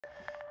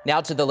Now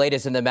to the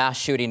latest in the mass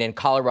shooting in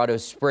Colorado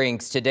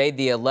Springs. Today,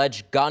 the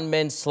alleged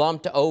gunman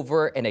slumped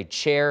over in a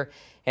chair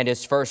in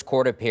his first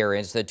court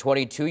appearance. The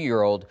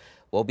 22-year-old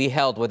will be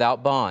held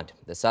without bond.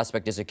 The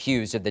suspect is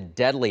accused of the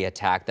deadly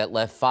attack that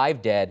left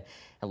 5 dead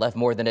and left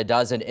more than a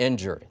dozen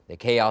injured. The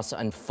chaos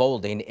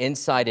unfolding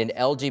inside an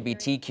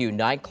LGBTQ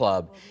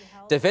nightclub.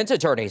 Defense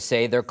attorneys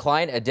say their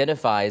client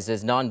identifies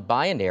as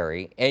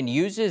non-binary and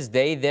uses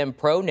they-them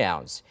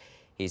pronouns.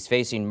 He's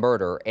facing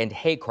murder and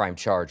hate crime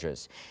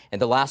charges. In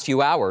the last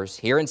few hours,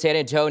 here in San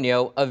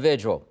Antonio, a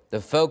vigil. The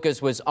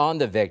focus was on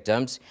the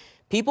victims.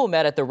 People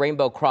met at the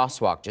Rainbow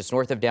Crosswalk just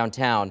north of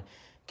downtown.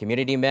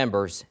 Community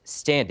members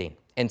standing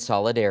in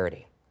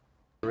solidarity.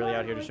 We're really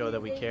out here to show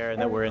that we care and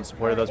that we're in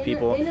support of those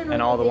people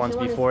and all the ones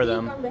before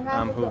them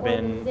who've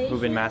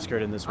been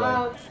massacred in this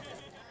way.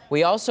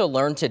 We also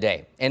learned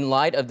today, in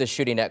light of the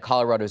shooting at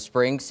Colorado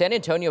Springs, San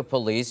Antonio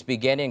police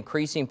began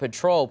increasing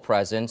patrol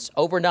presence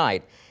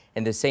overnight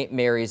in the St.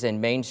 Mary's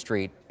and Main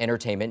Street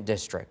entertainment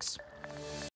districts.